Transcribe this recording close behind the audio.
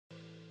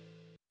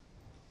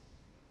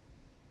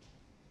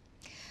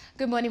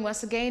Good morning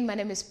once again. My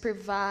name is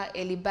Priva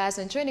Elibaz,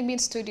 and joining me in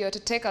studio to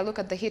take a look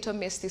at the hit or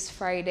miss this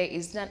Friday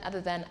is none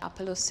other than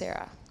Apollo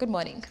Sarah. Good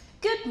morning.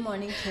 Good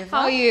morning, Priva.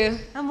 How are you?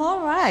 I'm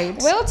all right.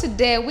 Well,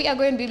 today we are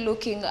going to be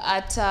looking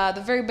at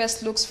the very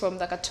best looks from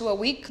the couture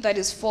week, that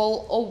is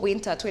fall or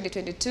winter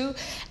 2022.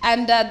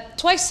 And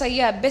twice a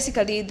year,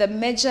 basically, the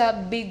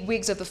major big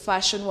wigs of the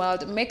fashion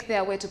world make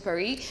their way to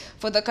Paris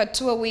for the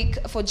couture week,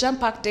 for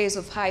jam-packed days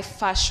of high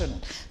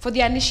fashion. For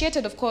the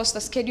uninitiated, of course,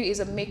 the schedule is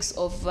a mix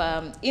of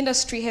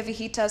industry heavy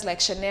hitters like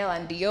Chanel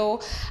and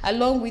Dior,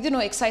 along with,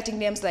 exciting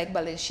names like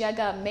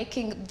Balenciaga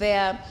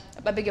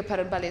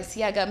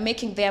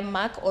making their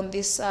mark on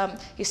this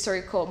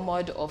historical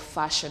mode of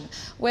fashion.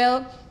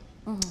 Well,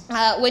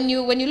 when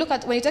you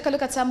take a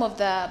look at some of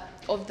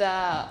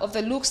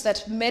the looks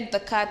that made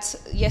the cut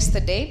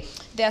yesterday,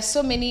 there are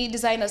so many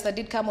designers that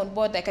did come on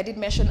board. Like I did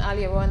mention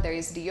earlier on, there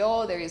is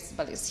Dior, there is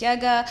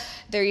Balenciaga,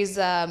 there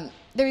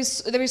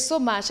is so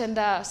much,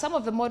 and some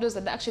of the models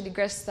that actually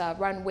graced the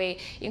runway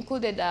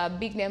included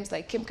big names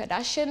like Kim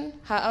Kardashian.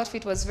 Her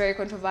outfit was very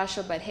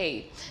controversial, but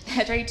hey,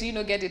 they're trying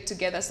to get it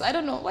together. So I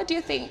don't know. What do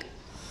you think?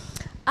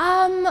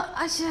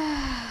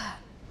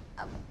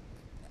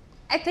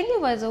 I think it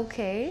was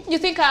okay. You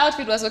think her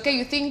outfit was okay?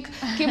 You think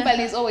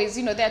Kimberly is always,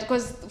 there?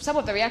 Because some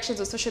of the reactions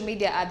on social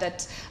media are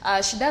that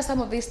she does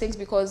some of these things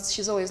because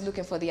she's always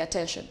looking for the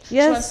attention.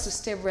 Yes. She wants to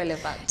stay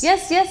relevant.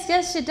 Yes,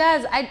 she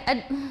does.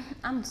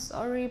 I'm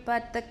sorry,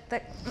 but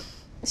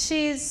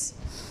she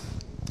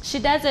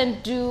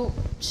doesn't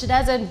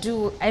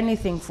do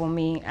anything for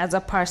me as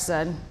a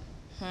person.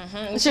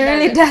 She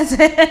really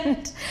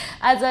doesn't.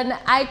 As an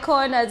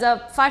icon, as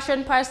a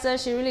fashion person,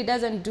 she really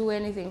doesn't do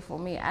anything for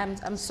me.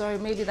 I'm sorry,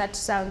 maybe that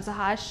sounds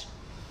harsh.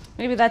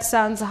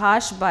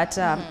 But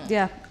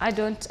yeah, I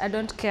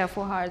don't care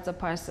for her as a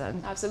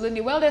person.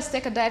 Absolutely. Well, let's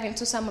take a dive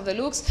into some of the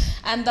looks.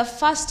 And the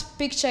first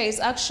picture is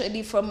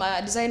actually from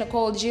a designer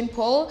called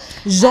Jean-Paul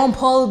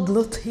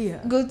Gaultier.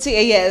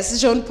 Gaultier,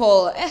 yes,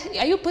 Jean-Paul.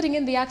 Are you putting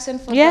in the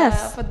accent for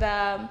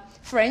the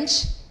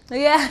French?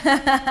 Yeah.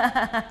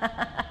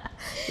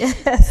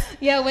 Yes.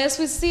 Yeah, whereas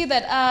we see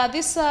that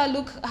this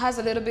look has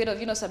a little bit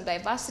of some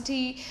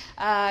diversity.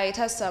 It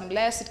has some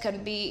lace.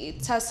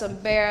 It has some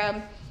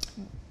bare.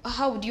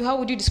 How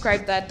would you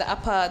describe that? The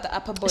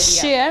upper body.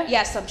 Sheer.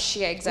 Yeah, some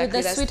sheer, exactly.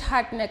 With the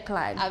sweetheart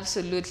neckline.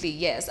 Absolutely,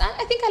 yes. And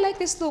I think I like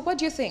this look. What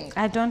do you think?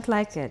 I don't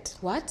like it.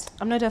 What?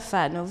 I'm not a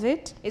fan of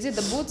it. Is it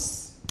the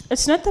boots?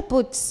 It's not the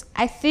boots.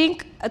 I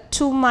think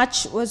too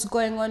much was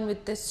going on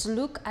with this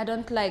look. I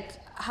don't like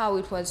how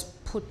it was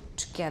put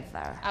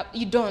together.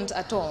 You don't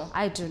at all?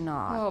 I do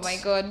not. Oh my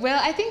god. Well,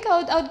 I think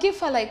I would give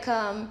her like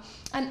an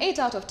 8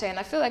 out of 10.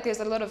 I feel like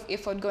there's a lot of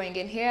effort going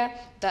in here.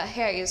 The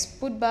hair is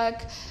put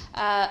back,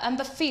 and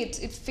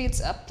it fits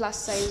a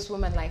plus size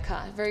woman like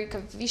her. Very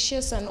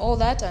curvaceous and all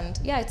that, and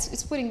yeah,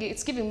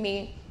 it's giving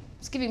me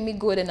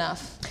good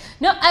enough.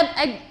 No,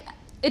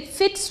 it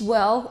fits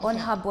well on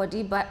her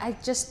body, but I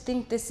just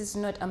think this is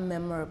not a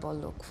memorable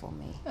look for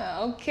me.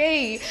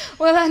 Okay.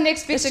 Well, our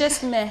next picture... It's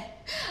just meh.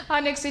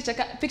 Our next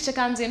picture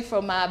comes in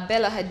from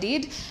Bella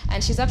Hadid,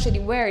 and she's actually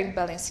wearing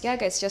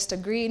Balenciaga. It's just a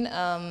green,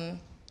 a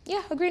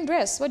green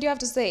dress. What do you have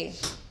to say?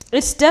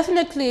 It's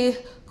definitely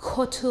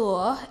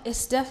couture.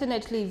 It's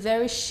definitely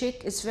very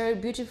chic. It's very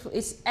beautiful.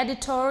 It's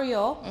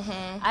editorial.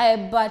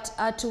 But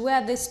to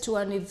wear this to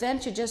an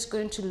event, you're just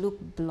going to look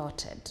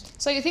bloated.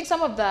 So you think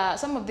some of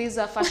these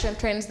fashion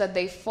trends that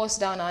they force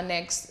down our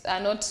necks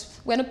are not?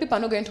 People are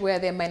not going to wear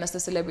them minus the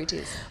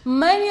celebrities.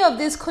 Many of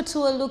these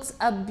couture looks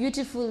are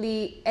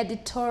beautifully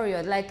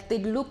editorial. Like they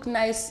look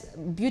nice,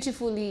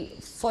 beautifully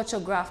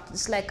photographed.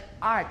 It's like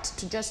art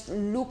to just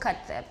look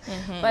at them.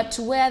 But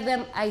to wear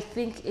them, I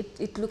think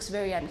it looks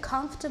very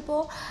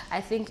uncomfortable.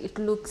 I think it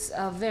looks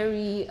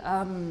very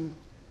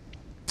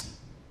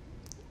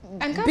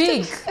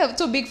big.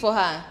 Too big for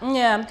her.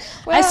 Yeah.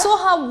 Well, I saw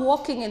her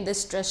walking in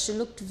this dress. She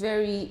looked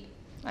very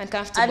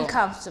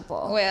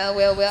uncomfortable. Well.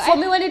 For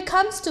me, when it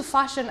comes to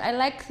fashion, I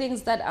like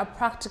things that are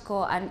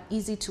practical and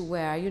easy to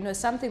wear.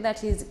 Something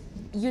that is,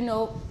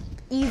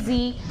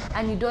 easy,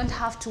 and you don't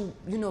have to,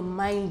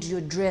 mind your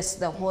dress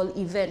the whole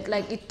event.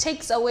 Like it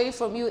takes away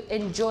from you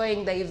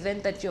enjoying the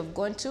event that you've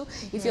gone to.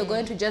 If you're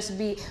going to just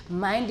be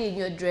minding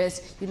your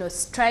dress,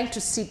 trying to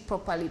sit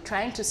properly,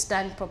 trying to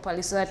stand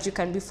properly so that you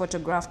can be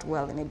photographed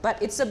well in it. But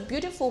it's a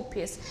beautiful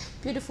piece,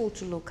 beautiful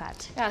to look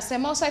at. Yeah,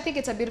 Sam, also I think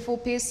it's a beautiful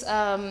piece.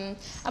 I'm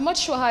not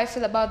sure how I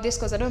feel about this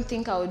because I don't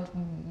think I would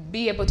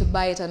be able to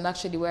buy it and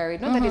actually wear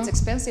it. Not that it's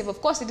expensive.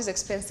 Of course it is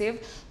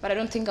expensive, but I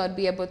don't think I would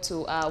be able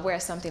to wear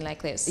something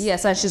like this.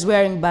 Yes, and she's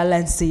wearing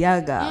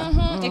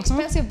Balenciaga.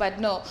 Expensive, but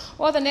no.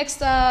 Well, the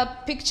next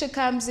picture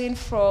comes in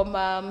from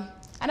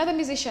another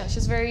musician.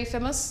 She's very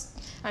famous,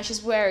 and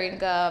she's wearing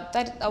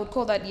that, I would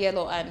call that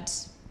yellow, and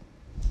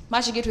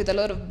matching it with a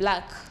lot of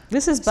black.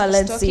 This is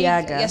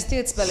Balenciaga. Yes, still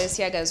it's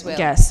Balenciaga as well.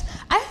 Yes.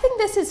 I think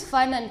this is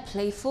fun and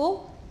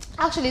playful.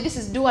 Actually, this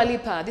is Dua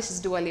Lipa.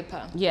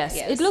 Yes.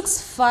 It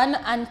looks fun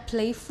and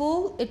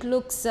playful. It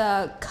looks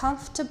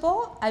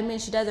comfortable. I mean,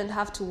 she doesn't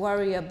have to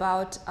worry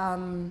about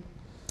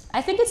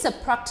I think it's a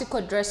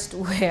practical dress to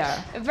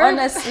wear. Very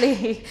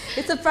Honestly,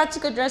 it's a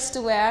practical dress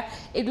to wear.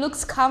 It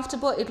looks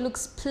comfortable. It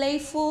looks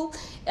playful.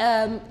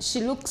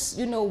 She looks,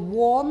 you know,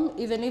 warm.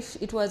 Even if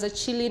it was a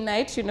chilly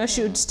night, you know,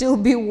 she would still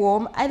be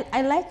warm.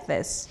 I like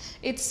this.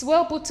 It's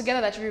well put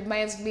together. That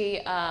reminds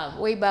me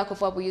way back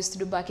of what we used to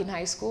do back in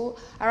high school,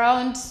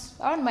 around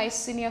my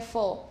senior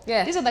fall.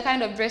 Yeah. These are the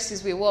kind of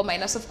dresses we wore,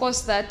 minus of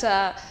course that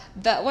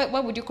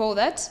what would you call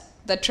that?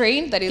 The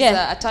train that is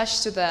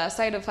attached to the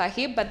side of her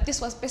hip, but this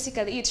was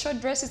basically it: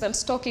 short dresses and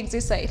stockings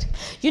inside.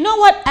 You know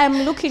what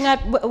I'm looking at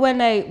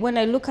when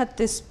I look at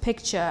this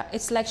picture?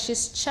 It's like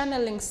she's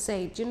channeling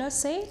Sage. You know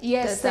Sage?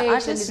 Yes, the Sage,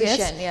 artist, the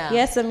musician. yes, Yeah.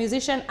 yes, the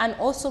musician, and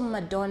also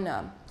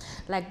Madonna,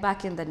 like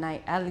back in the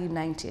early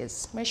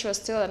 90s. When she was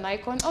still an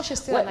icon. Oh,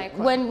 she's still an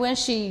icon. When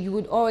she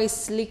would always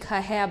slick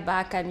her hair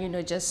back and, you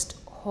know, just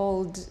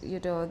hold, you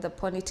know, the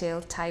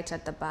ponytail tight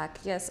at the back.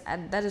 Yes,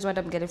 and that is what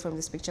I'm getting from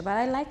this picture. But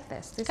I like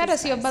this.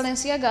 Courtesy of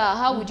Balenciaga,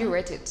 how would you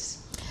rate it?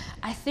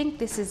 I think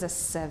this is a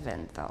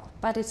 7 though,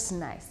 but it's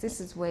nice. This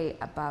is way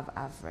above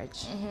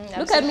average. Mm-hmm,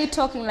 Look at me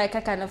talking like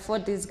I can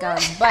afford these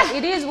gowns, but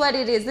it is what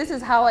it is. This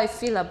is how I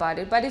feel about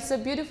it. But it's a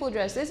beautiful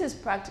dress. This is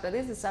practical.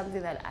 This is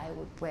something that I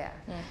would wear.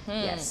 Mm-hmm.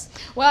 Yes.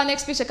 Well, our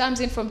next picture comes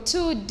in from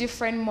 2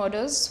 different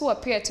models who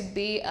appear to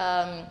be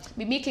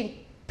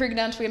mimicking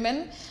pregnant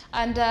women,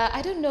 and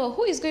I don't know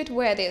who is going to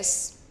wear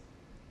this.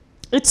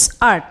 It's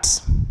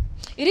art.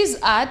 It is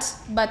art,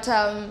 but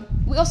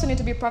we also need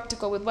to be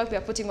practical with what we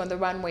are putting on the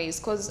runways,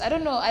 because I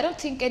don't know, I don't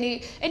think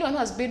anyone who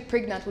has been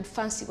pregnant would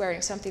fancy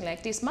wearing something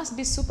like this. Must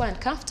be super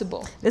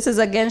uncomfortable. This is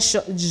again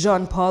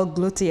Jean-Paul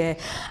Gaultier,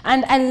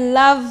 and I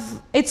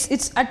love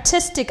it's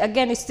artistic.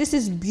 Again, this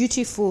is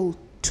beautiful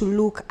to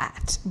look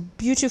at,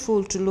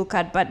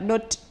 but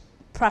not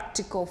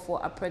practical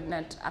for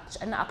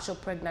an actual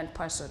pregnant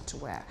person to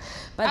wear.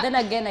 But then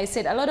again, I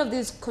said a lot of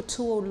these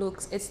couture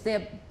looks,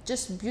 they're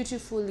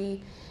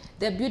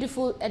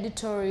beautiful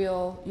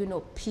editorial, you know,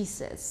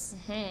 pieces.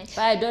 Mm-hmm.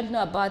 But I don't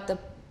know about the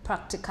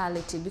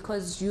practicality,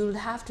 because you'll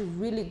have to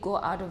really go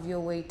out of your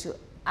way to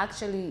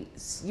actually,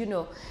 you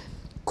know,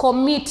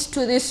 commit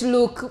to this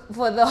look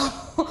for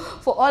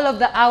all of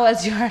the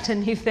hours you're at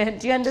an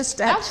event. You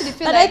understand? I actually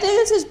feel but like I think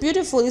this is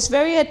beautiful. It's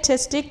very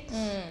artistic.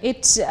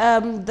 It's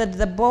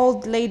the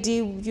bald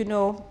lady, you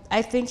know,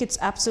 I think it's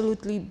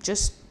absolutely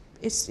just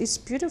it's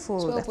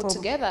beautiful. It's well put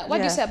together. What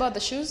do you say about the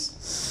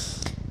shoes?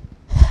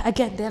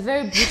 Again, they're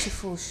very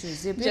beautiful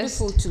shoes. They're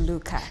beautiful to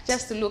look at.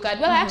 Just to look at.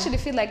 Well, I actually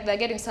feel like they're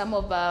getting some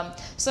of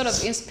sort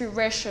of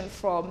inspiration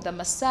from the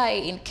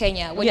Maasai in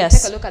Kenya. When you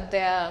take a look at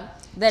their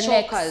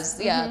chokers,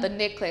 the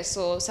necklace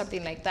or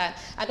something like that.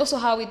 And also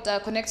how it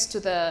connects to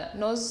the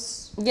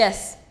nose.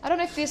 Yes. I don't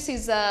know if this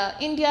is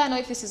India, I don't know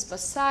if this is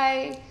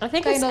Maasai.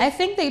 I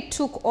think they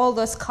took all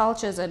those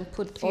cultures and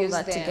put all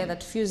that together,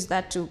 fused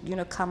that to, you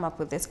know, come up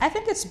with this. I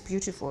think it's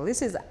beautiful.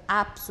 This is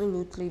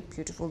absolutely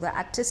beautiful. The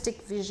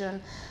artistic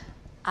vision,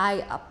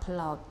 I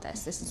applaud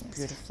this. This is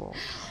beautiful.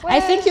 Well, I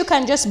think you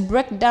can just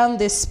break down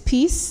this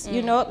piece,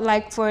 you know,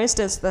 like for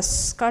instance, the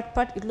skirt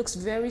part, it looks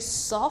very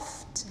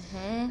soft.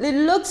 Mm-hmm. It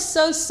looks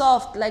so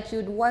soft, like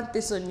you'd want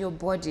this on your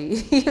body.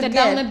 The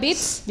down a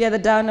bit? Yeah, the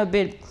down a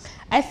bit.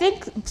 I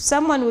think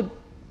someone would,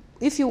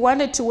 if you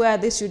wanted to wear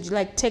this, you'd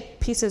like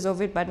take pieces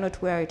of it but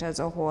not wear it as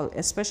a whole,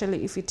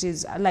 especially if it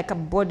is like a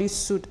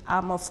bodysuit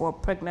armor for a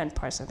pregnant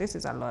person. This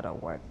is a lot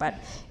of work, but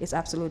it's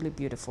absolutely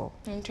beautiful.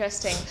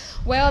 Interesting.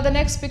 Well, the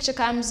next picture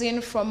comes in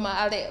from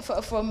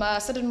a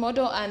certain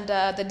model, and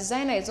the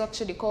designer is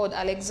actually called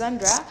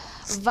Alexandra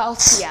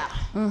Valthia.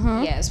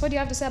 Mm-hmm. Yes. What do you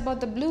have to say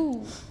about the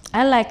blue?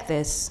 I like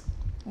this.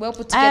 Well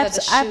put together,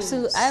 the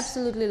shoes. I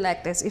absolutely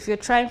like this. If you're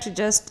trying to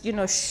just, you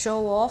know,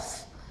 show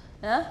off,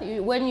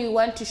 when you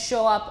want to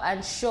show up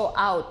and show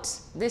out,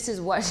 this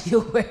is what you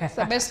wear. It's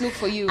the best look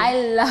for you. I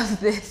love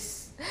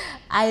this.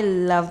 I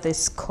love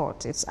this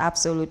coat. It's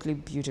absolutely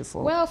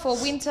beautiful. Well,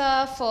 for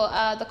winter, for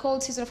the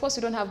cold season, of course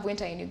we don't have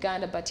winter in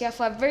Uganda, but yeah,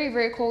 for a very,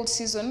 very cold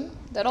season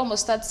that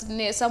almost starts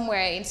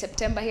somewhere in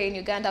September here in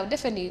Uganda, I would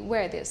definitely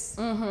wear this.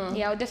 Mm-hmm.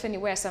 Yeah, I would definitely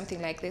wear something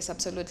like this,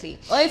 absolutely.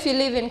 Or if you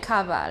live in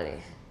Kavali.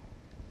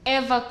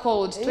 Ever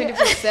cold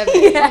 24/7.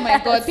 Yes. Oh my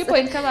God, people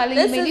in Kavali,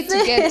 you may need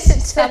to get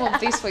some of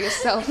this for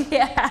yourself.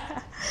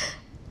 Yeah.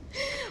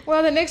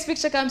 Well, the next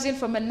picture comes in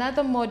from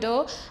another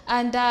model,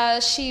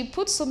 and she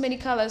put so many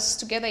colors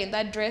together in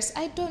that dress.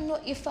 I don't know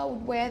if I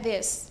would wear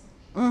this.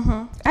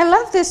 Mm-hmm. I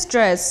love this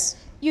dress.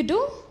 You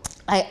do?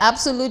 I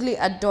absolutely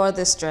adore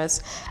this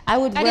dress. I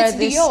would and wear it's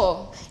this.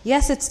 Dior.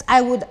 Yes,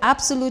 I would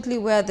absolutely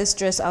wear this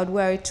dress. I would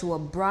wear it to a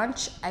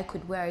brunch. I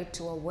could wear it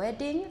to a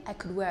wedding. I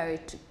could wear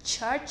it to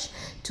church,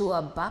 to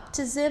a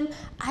baptism.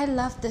 I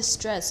love this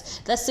dress.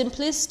 The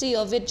simplicity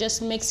of it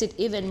just makes it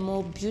even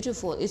more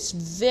beautiful. It's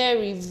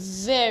very,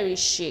 very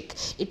chic.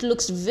 It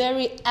looks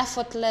very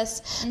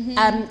effortless. Mm-hmm.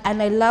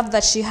 And I love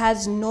that she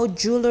has no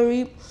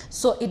jewelry,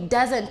 so it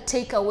doesn't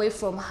take away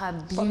from her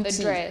beauty. From the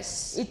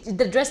dress.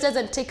 The dress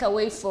doesn't take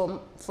away from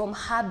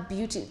her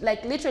beauty.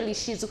 Like literally,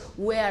 she's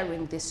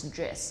wearing this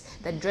dress.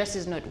 The dress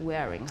is not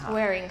wearing her.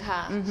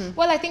 Mm-hmm.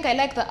 Well, I think I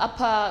like the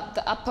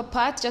upper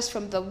part, just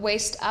from the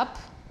waist up.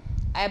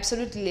 I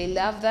absolutely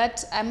love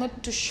that. I'm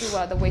not too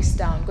sure the waist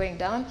down, going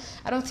down.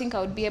 I don't think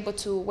I would be able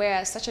to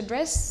wear such a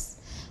dress.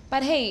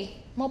 But hey,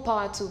 more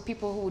power to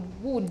people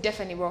who would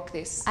definitely rock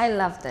this. I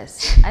love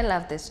this. I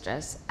love this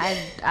dress. I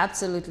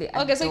absolutely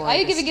adore Okay, so are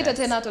you giving it a dress.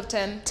 10 out of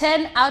 10?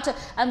 10 out of,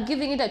 I'm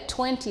giving it a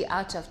 20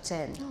 out of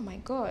 10. Oh my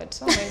god,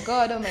 oh my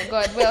god, oh my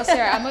god. Well,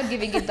 Sarah, I'm not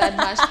giving it that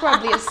much.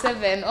 Probably a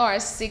 7 or a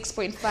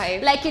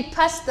 6.5. Like, it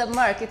passed the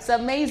mark. It's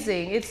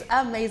amazing. It's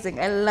amazing.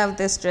 I love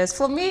this dress.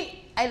 For me,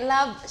 I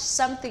love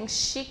something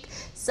chic,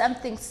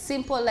 something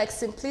simple. Like,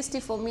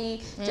 simplicity for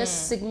me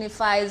just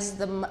signifies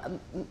the,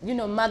 you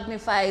know,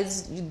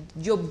 magnifies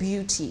your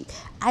beauty.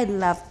 I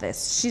love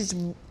this.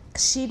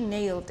 She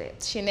nailed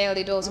it. She nailed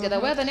it all together.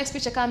 Well, the next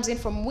picture comes in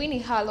from Winnie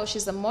Harlow.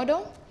 She's a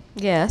model.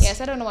 Yes. Yes,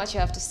 I don't know what you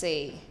have to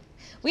say.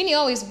 Winnie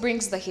always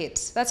brings the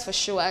hit, that's for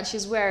sure. And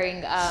she's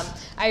wearing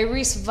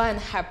Iris Van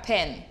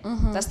Herpen.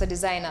 That's the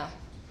designer.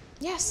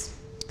 Yes.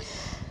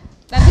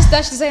 And this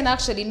Dutch designer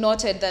actually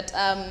noted that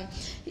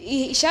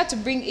he had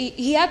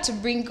to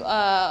bring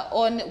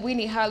on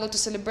Winnie Harlow to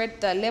celebrate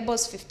the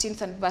label's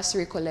 15th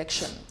anniversary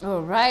collection.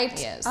 All right.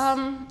 Yes.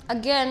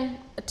 Again,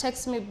 it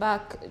takes me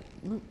back.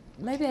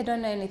 Maybe I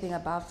don't know anything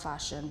about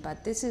fashion,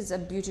 but this is a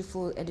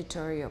beautiful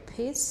editorial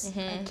piece,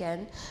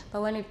 again.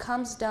 But when it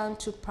comes down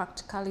to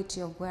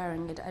practicality of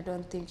wearing it, I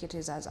don't think it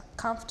is as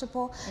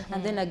comfortable.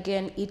 And then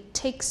again, it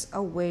takes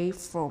away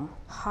from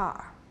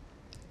her.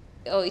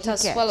 Oh, it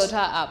has swallowed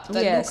her up. The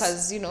look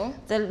has, you know.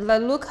 The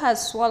look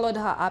has swallowed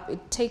her up.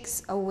 It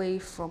takes away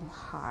from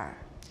her.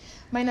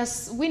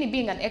 Minus Winnie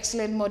being an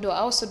excellent model, I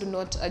also do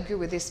not agree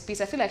with this piece.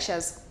 I feel like she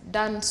has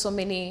done so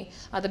many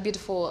other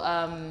beautiful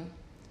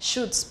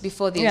shoots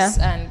before this,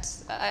 and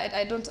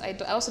I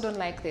also don't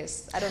like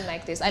this. I don't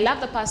like this. I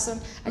love the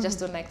person, I just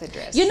don't like the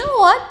dress. You know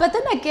what? But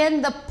then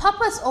again, the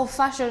purpose of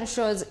fashion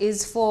shows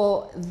is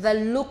for the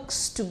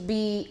looks to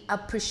be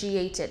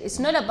appreciated. It's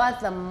not about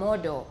the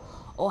model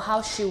or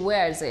how she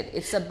wears it.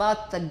 It's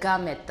about the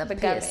garment, the piece.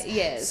 Garment,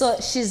 yes. So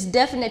she's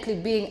definitely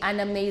being an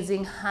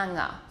amazing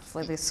hanger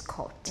for this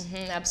coat.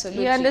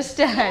 Absolutely. You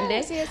understand?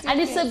 Yes, and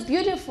it's a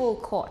beautiful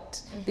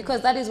coat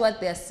because that is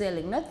what they're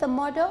selling, not the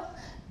model,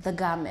 the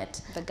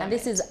garment. And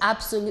this is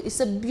absolutely, it's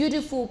a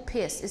beautiful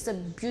piece. It's a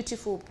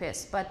beautiful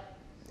piece. But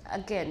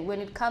again,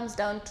 when it comes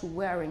down to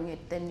wearing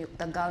it, then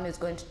the gown is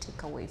going to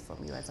take away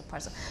from you as a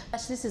person.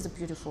 But this is a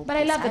beautiful piece.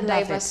 I love the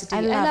diversity.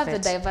 I love the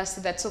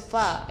diversity that so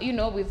far, you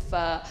know,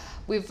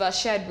 we've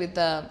shared with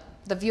the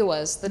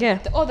viewers.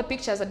 All the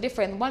pictures are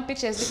different. One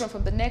picture is different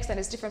from the next, and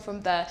it's different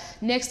from the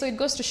next. So it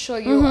goes to show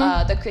you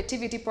the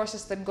creativity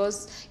process that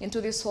goes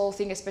into this whole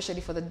thing, especially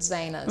for the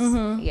designers.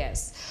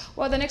 Yes.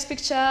 Well, the next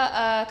picture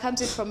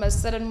comes in from a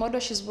certain model.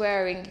 She's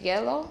wearing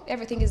yellow.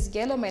 Everything is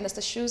yellow minus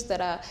the shoes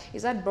that are,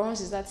 is that bronze?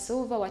 Is that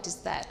silver? What is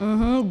that?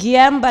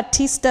 Guillaume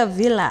Batista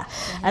Villa.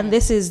 And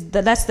this is,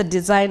 that's the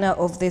designer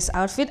of this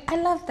outfit. I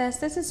love this.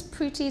 This is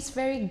pretty. It's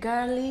very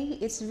girly.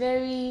 It's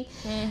very,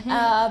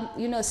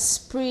 you know,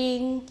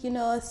 spring, you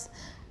know,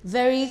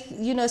 very,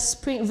 you know,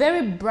 spring,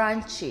 very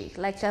branchy.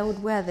 Like, I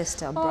would wear this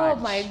to a brunch. Oh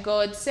my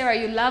God, Sarah,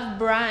 you love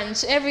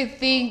brunch.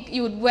 Everything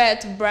you would wear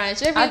to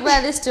brunch. I'd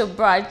wear this to a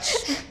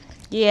brunch.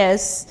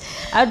 Yes,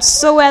 I'd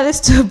so wear this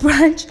to a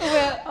brunch.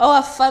 Or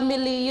a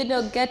family, you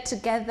know, get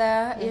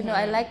together. You know,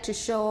 I like to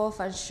show off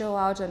and show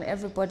out on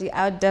everybody.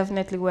 I would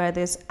definitely wear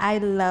this. I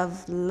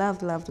love,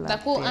 love, love, love the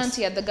cool this.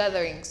 Auntie at the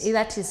gatherings.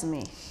 That is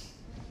me.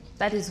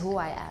 That is who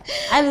I am.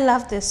 I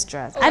love this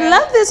dress. I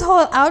love this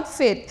whole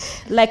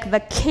outfit. Like the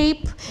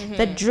cape,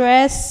 the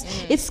dress.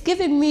 It's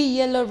giving me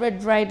Yellow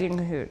Red Riding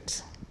Hood.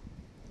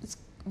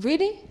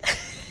 Really?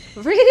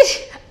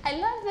 Really? I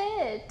love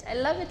it. I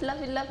love it,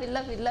 love it, love it,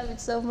 love it, love it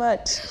so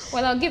much.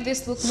 Well, I'll give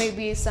this look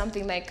maybe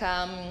something like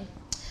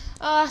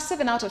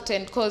 7 out of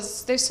 10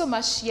 because there's so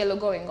much yellow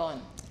going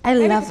on. I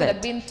love it. Could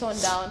have been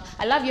toned down.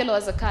 I love yellow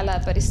as a color,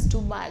 but it's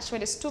too much.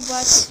 When it's too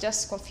much, it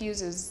just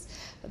confuses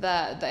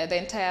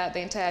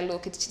the entire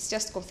look. It's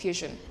just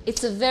confusion.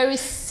 It's a very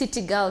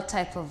city girl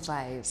type of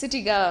vibe.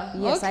 City girl.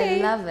 Yes, okay.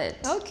 I love it.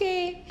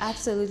 Okay.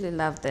 Absolutely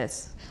love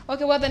this.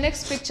 Okay, well, the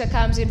next picture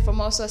comes in from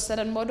also a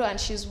certain model, and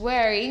she's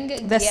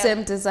wearing the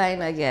same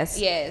designer, yes.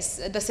 Yes,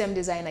 the same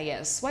designer,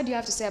 yes. What do you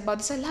have to say about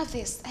this? I love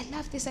this. I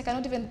love this. I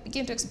cannot even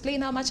begin to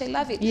explain how much I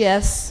love it.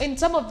 Yes. In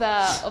some of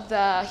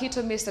the hit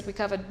or miss that we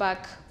covered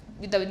back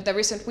in the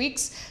recent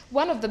weeks,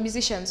 one of the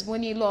musicians,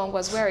 Winnie Long,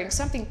 was wearing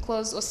something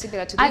close or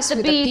similar to this. At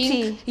the BET.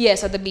 Pink,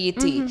 yes, at the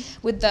BET.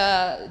 With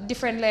the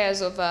different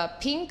layers of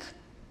pink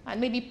and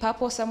maybe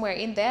purple somewhere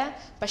in there,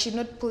 but she did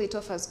not pull it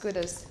off as good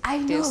as I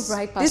know,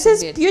 right? This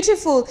is did.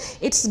 Beautiful.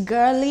 It's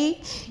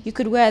girly. You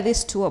could wear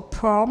this to a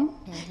prom.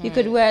 You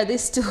could wear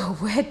this to a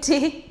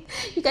wedding.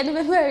 You can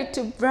even wear it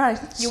to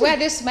brunch. You wear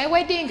this to my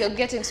wedding, you're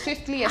getting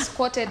swiftly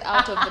escorted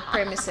out of the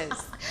premises.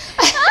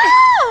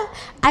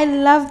 I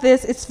love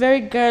this. It's very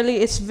girly.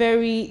 It's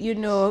very, you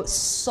know,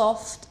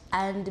 soft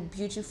and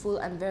beautiful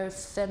and very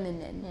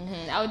feminine.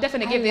 I would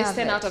definitely give this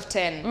 10 out of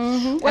 10.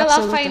 Well,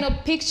 absolutely. Our final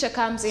picture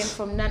comes in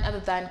from none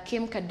other than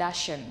Kim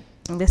Kardashian.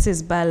 This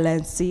is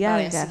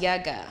Balenciaga.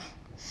 Balenciaga.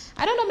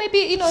 I don't know, maybe,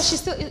 you know, she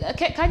still,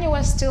 Kanye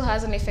West still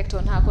has an effect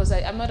on her, because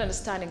I'm not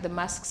understanding the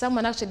mask.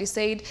 Someone actually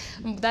said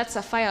that's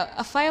a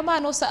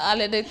fireman or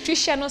an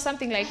electrician or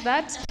something like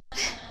that.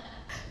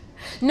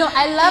 No,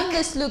 I love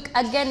this look.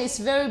 Again, it's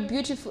very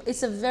beautiful.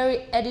 It's a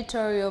very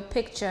editorial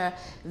picture,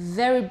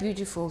 very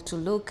beautiful to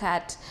look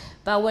at.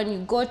 But when you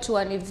go to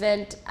an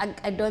event,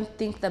 I don't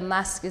think the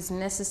mask is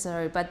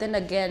necessary. But then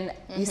again,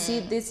 you see,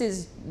 this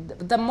is,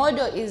 the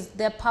model is,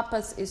 their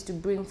purpose is to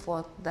bring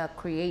forth the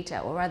creator,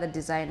 or rather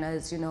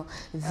designers, you know,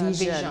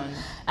 vision.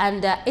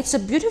 And it's a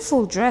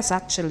beautiful dress,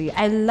 actually.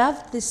 I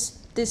love this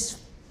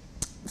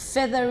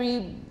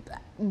feathery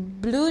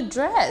blue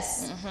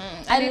dress.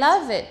 I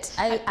love it.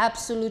 I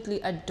absolutely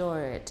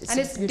adore it. And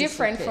it's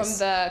different from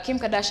the Kim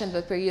Kardashian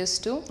that we're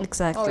used to.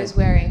 Exactly. Always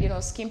wearing, you know,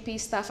 skimpy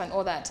stuff and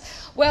all that.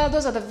 Well,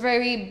 those are the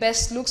very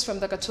best looks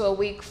from the Couture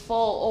Week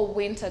Fall or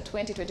Winter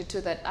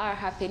 2022 that are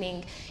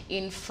happening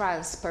in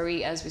France,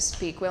 Paris, as we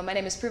speak. Well, my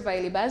name is Priva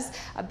Ilibaz.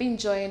 I've been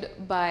joined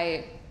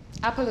by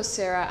Apollo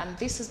Sarah, and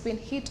this has been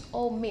Hit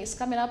or Miss.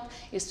 Coming up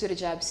is Twitter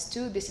Jabs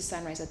 2. This is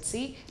Sunrise at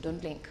Sea.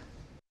 Don't blink.